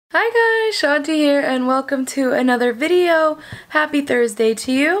Hi guys, Shanti here and welcome to another video. Happy Thursday to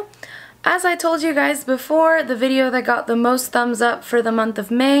you. As I told you guys before, the video that got the most thumbs up for the month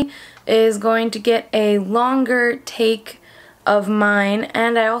of May is going to get a longer take of mine,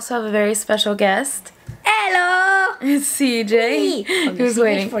 and I also have a very special guest. Hello! It's CJ. He was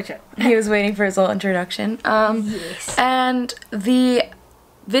waiting for his little introduction. Yes. And the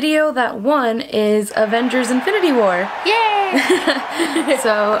video that won is Avengers Infinity War. Yay!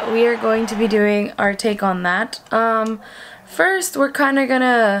 So we are going to be doing our take on that. First, we're kind of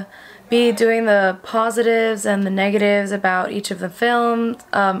gonna be doing the positives and the negatives about each of the films,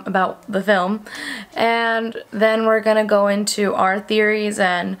 about the film, and then we're gonna go into our theories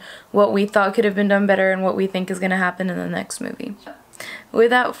and what we thought could have been done better and what we think is gonna happen in the next movie.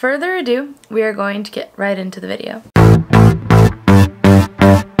 Without further ado, we are going to get right into the video.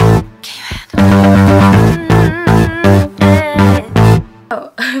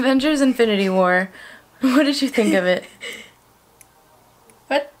 Avengers Infinity War. What did you think of it?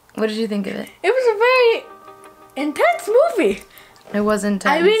 What? What did you think of it? It was a very intense movie. It was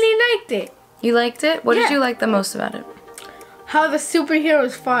intense. I really liked it. You liked it? What Yeah. did you like the most about it? How the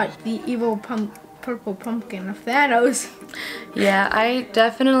superheroes fought the evil purple pumpkin of Thanos. Yeah, I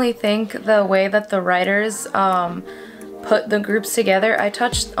definitely think the way that the writers put the groups together, I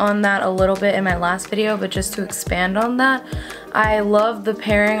touched on that a little bit in my last video, but just to expand on that, I love the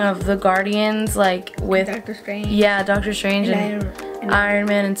pairing of the Guardians, like with Doctor Strange. Yeah, Doctor Strange and Iron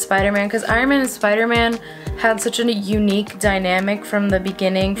Man and Spider-Man, because Iron Man and Spider-Man had such a unique dynamic from the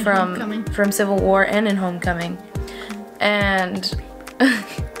beginning, from Civil War and in Homecoming, and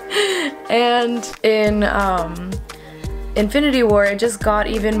and in Infinity War, it just got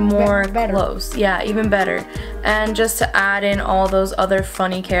even more close. Yeah, even better. And just to add in all those other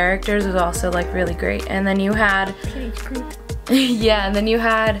funny characters was also like really great. And then you had Teenage Groot. yeah, and then you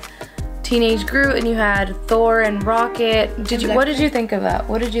had Teenage Groot and you had Thor and Rocket. What did you think of that?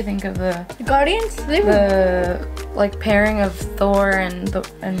 What did you think of the Guardians? The like pairing of Thor and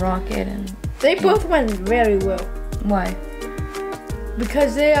Rocket and They both went very well. Why?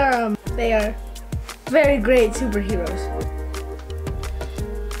 Because they are very great superheroes.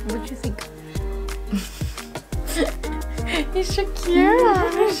 What do you think? He's so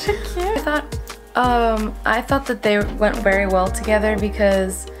cute. He's so cute. I thought that they went very well together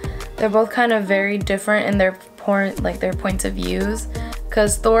because they're both kind of very different in their points of views.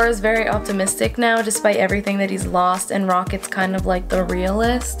 Because Thor is very optimistic now, despite everything that he's lost, and Rocket's kind of like the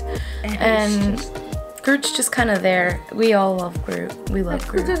realist, and Groot's just kind of there. We all love Groot. We love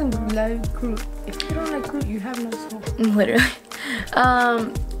Groot. Who doesn't like Groot? If you don't like Groot, you have no soul. Literally.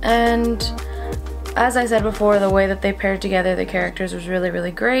 And as I said before, the way that they paired together the characters was really,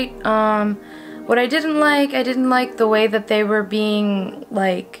 really great. What I didn't like the way that they were being,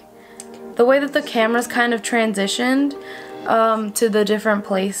 like, the way that the cameras kind of transitioned to the different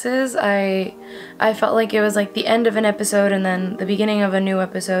places. I felt like it was like the end of an episode and then the beginning of a new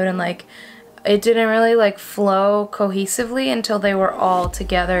episode, and like it didn't really like flow cohesively until they were all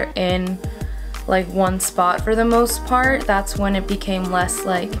together in like one spot for the most part. That's when it became less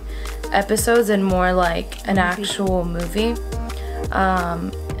like episodes and more like an actual movie.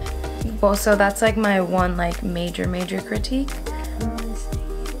 Well, so that's like my one like major critique.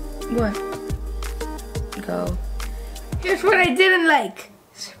 What? Go. Here's what I didn't like.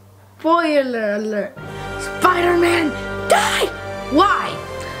 Spoiler alert. Spider-Man died! Why?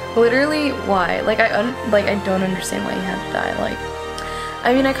 Literally, why? Like I don't understand why he had to die. Like,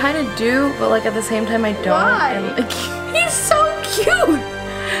 I mean, I kind of do, but like at the same time, I don't. Why? And, like, he's so cute.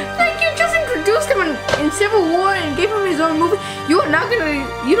 Like, you just introduced him in Civil War and gave him his own movie. You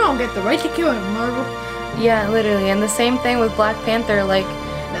don't get the right to kill him, Marvel. yeah, literally, and the same thing with Black Panther. Like,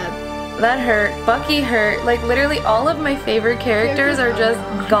 that hurt. Bucky hurt. Like, literally all of my favorite characters are just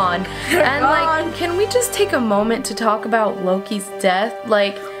gone. And like, can we just take a moment to talk about Loki's death?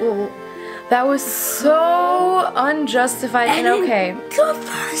 Like, that was so unjustified and okay. The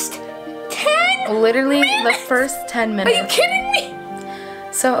first 10 Literally minutes? the first 10 minutes. Are you kidding me?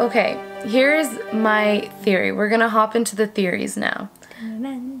 So, okay, here's my theory. We're gonna hop into the theories now.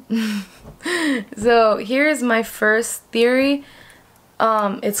 So, here's my first theory.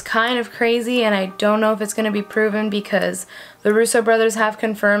 It's kind of crazy, and I don't know if it's going to be proven because the Russo brothers have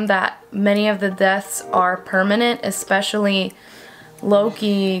confirmed that many of the deaths are permanent, especially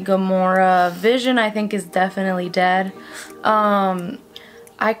Loki, Gamora, Vision I think is definitely dead.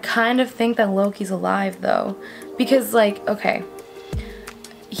 I kind of think that Loki's alive though, because like, okay,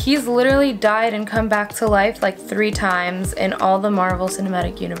 he's literally died and come back to life like 3 times in all the Marvel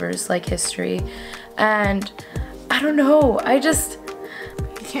Cinematic Universe like history, and I don't know,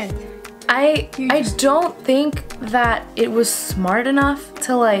 can't. I don't think that it was smart enough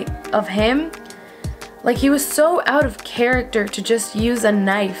to like of him. Like he was so out of character to just use a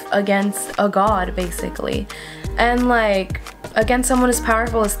knife against a god basically. And like against someone as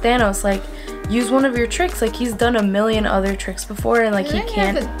powerful as Thanos, like use one of your tricks. Like he's done a million other tricks before and like he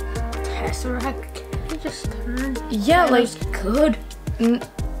can't. Tesseract can just turn. Yeah, Thanos like could.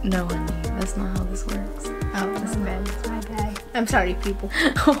 No, honey, that's not how this works. Oh, that's bad. That's my bad. I'm sorry, people.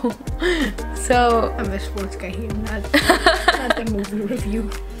 So I'm a sports guy here, not the movie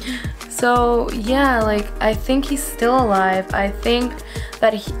review. So yeah, like I think he's still alive. I think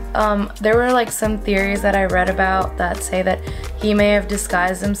that he, there were like some theories that I read about that say that he may have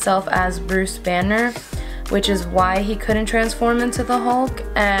disguised himself as Bruce Banner, which is why he couldn't transform into the Hulk,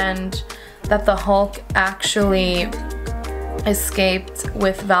 and that the Hulk actually escaped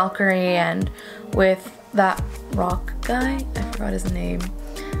with Valkyrie and with that rock guy. I forgot his name.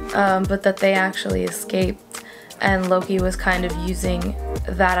 But that they actually escaped, and Loki was kind of using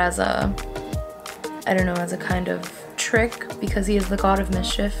that as a, I don't know, as a kind of trick because he is the god of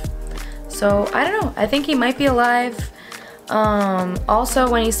mischief. So I don't know, I think he might be alive. Also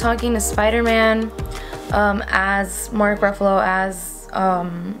when he's talking to Spider-Man as Mark Ruffalo as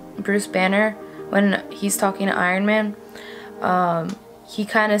Bruce Banner, when he's talking to Iron Man, he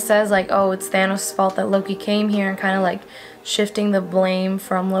kind of says like, oh, it's Thanos' fault that Loki came here, and kind of like shifting the blame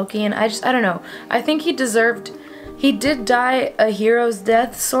from Loki. And I don't know, I think he did die a hero's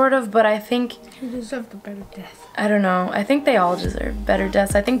death sort of, but I think he deserved a better death. I don't know, I think they all deserve better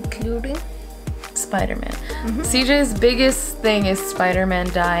deaths. I think Including Spider-Man. CJ's biggest thing is Spider-Man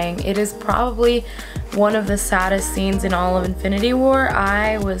dying. It is probably one of the saddest scenes in all of Infinity War.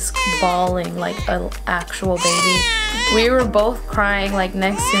 I was bawling like an actual baby. We were both crying like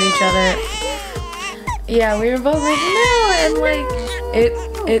next to each other. Yeah, we were both like, no, and like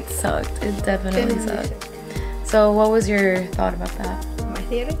it sucked. It definitely sucked. So what was your thought about that? My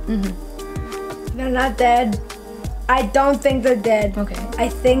theory? They're not dead. I don't think they're dead. Okay. I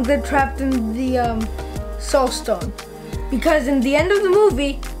think they're trapped in the Soul Stone. Because in the end of the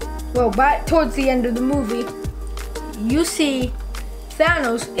movie, well, towards the end of the movie, you see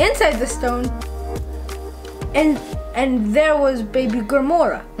Thanos inside the stone, and there was baby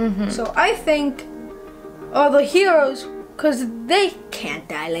Gamora. So I think all the heroes, because they can't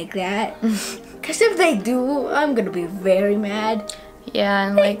die like that. Because if they do, I'm gonna be very mad. Yeah,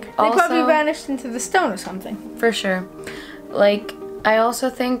 and like They also, probably vanished into the stone or something. for sure. Like I also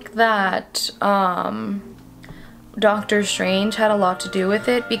think that Doctor Strange had a lot to do with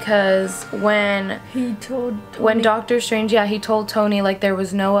it, because when Doctor Strange, yeah, he told Tony like there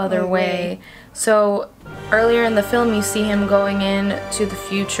was no other way. So earlier in the film you see him going in to the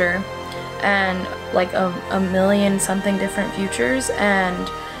future, and like a million something different futures, and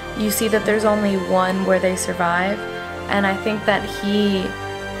you see that there's only one where they survive. And I think that he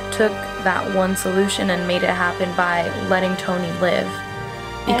took that one solution and made it happen by letting Tony live,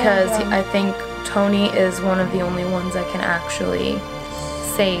 because I think Tony is one of the only ones that can actually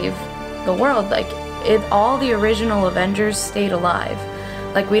save the world. Like all the original Avengers stayed alive.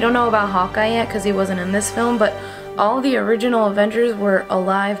 Like we don't know about Hawkeye yet because he wasn't in this film, but all the original Avengers were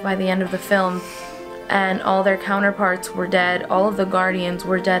alive by the end of the film, and all their counterparts were dead. All of the Guardians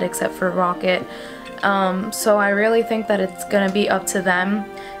were dead except for Rocket. So I really think that it's gonna be up to them,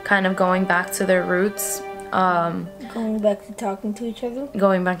 kind of going back to their roots. Going back to talking to each other.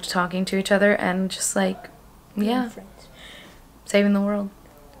 Going back to talking to each other and just like, yeah, saving the world.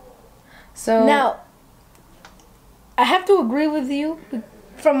 So now, I have to agree with you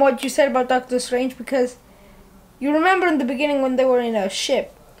from what you said about Doctor Strange, because you remember in the beginning when they were in a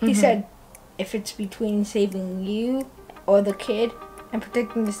ship, he said, if it's between saving you or the kid and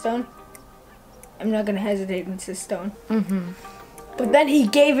protecting the stone, I'm not gonna hesitate against the stone. But then he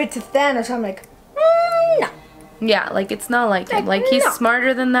gave it to Thanos. I'm like, no. Yeah, like it's not like him. Like he's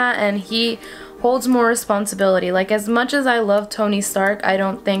smarter than that, and he holds more responsibility. Like as much as I love Tony Stark, I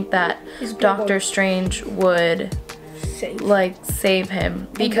don't think that Doctor Strange would save him,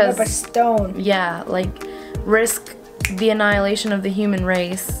 because a stone. Yeah, like risk the annihilation of the human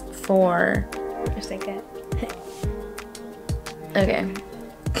race for just like that. Okay.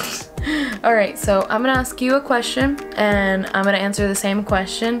 Alright, so I'm gonna ask you a question, and I'm gonna answer the same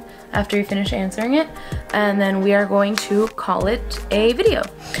question after you finish answering it, and then we are going to call it a video.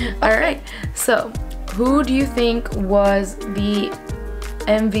 Alright, so who do you think was the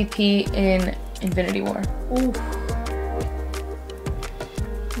MVP in Infinity War? Ooh.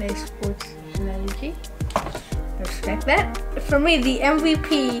 Nice sports analogy. Respect that. For me, the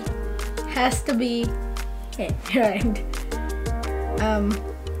MVP has to be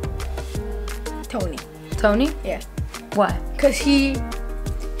Tony. Tony? Yeah. Why? Because he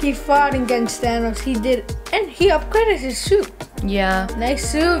fought against Thanos. He did, and he upgraded his suit. Yeah.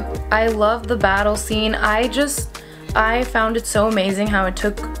 Nice suit. I love the battle scene. I found it so amazing how it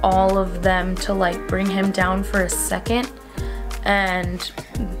took all of them to like bring him down for a second, and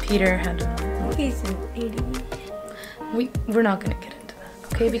Peter had to. He's an idiot. We're not gonna get into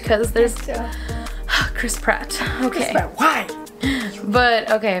that, okay? Because there's Chris Pratt. Okay. Chris Pratt, why?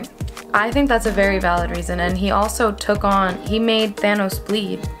 But okay, I think that's a very valid reason, and he also he made Thanos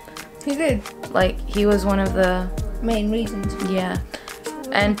bleed. He did. Like, he was one of the main reasons. Yeah.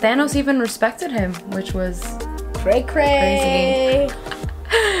 And Thanos even respected him, which was crazy.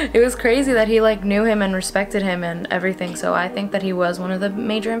 It was crazy that he like knew him and respected him and everything. So I think that he was one of the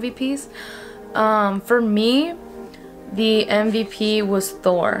major MVPs. For me, the MVP was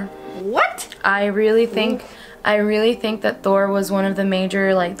Thor. What? I really think that Thor was one of the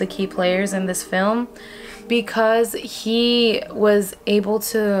major, like, the key players in this film, because he was able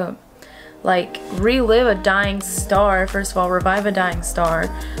to like relive a dying star, first of all, revive a dying star,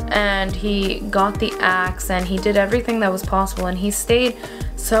 and he got the axe and he did everything that was possible, and he stayed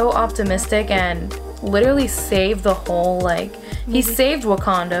so optimistic and literally saved the whole, like, he saved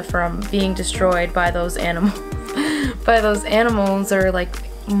Wakanda from being destroyed by those animals or like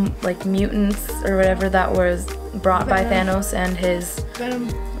mutants or whatever that was brought by Thanos and his Venom.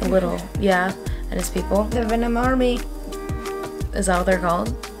 And his people. The Venom Army. Is that what they're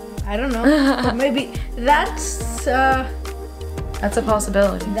called? I don't know. But maybe that's a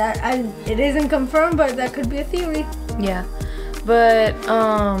possibility. It isn't confirmed, but that could be a theory. Yeah. But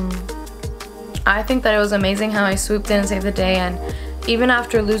I think that it was amazing how he swooped in and saved the day, and even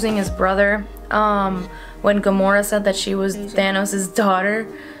after losing his brother, when Gamora said that she was Thanos' daughter,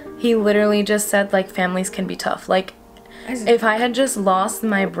 he literally just said, like, families can be tough. Like, if I had just lost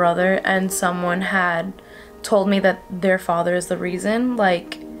my brother and someone had told me that their father is the reason,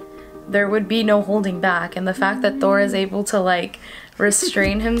 like, there would be no holding back. And the fact that Thor is able to, like,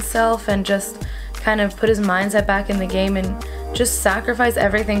 restrain himself and just kind of put his mindset back in the game and just sacrifice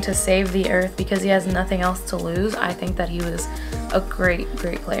everything to save the earth because he has nothing else to lose, I think that he was a great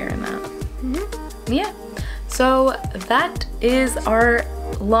player in that. Yeah. So that is our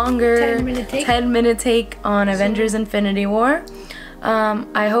longer 10-minute take on Avengers Infinity War.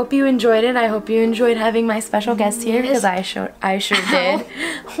 I hope you enjoyed it. I hope you enjoyed having my special guest here, because I sure did.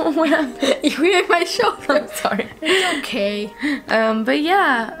 What happened? You hit my shoulder. I'm sorry. It's okay. But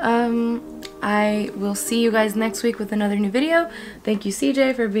yeah, I will see you guys next week with another new video. Thank you,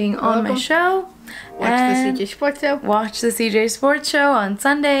 CJ, for being on my show. Watch the CJ Sports Show. Watch the CJ Sports Show on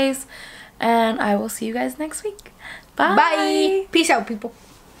Sundays. And I will see you guys next week. Bye. Bye. Peace out, people.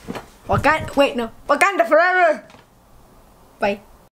 Wakanda forever. Bye.